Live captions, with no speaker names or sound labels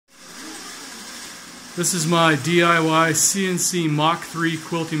This is my DIY CNC Mach3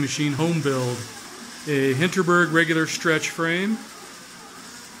 quilting machine home build. A Hinterberg regular stretch frame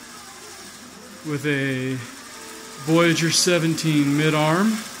with a Voyager 17 mid-arm.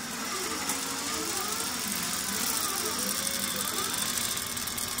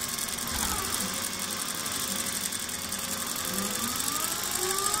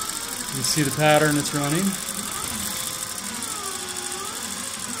 You can see the pattern it's running.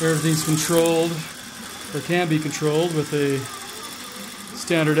 Everything's controlled, or can be controlled, with a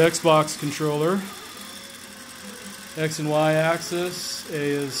standard Xbox controller. X and Y axis, A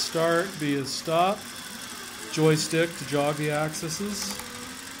is start, B is stop. Joystick to jog the axes.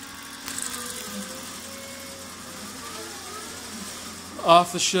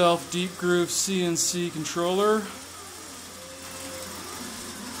 Off-the-shelf deep groove CNC controller.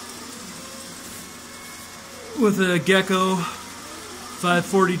 With a Gecko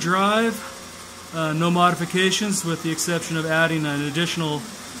 540 drive. No modifications, with the exception of adding an additional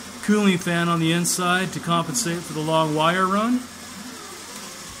cooling fan on the inside to compensate for the long wire run.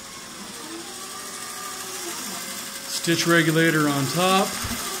 Stitch regulator on top.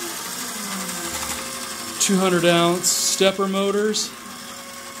 200 ounce stepper motors.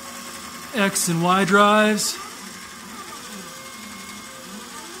 X and Y drives.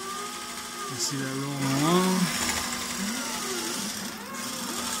 You see that rolling along.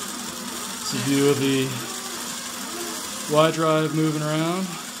 It's a view of the Y drive moving around.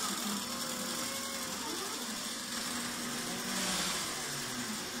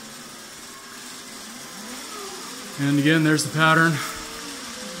 And again, there's the pattern.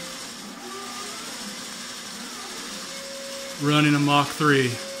 Running a Mach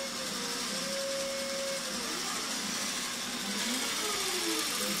 3.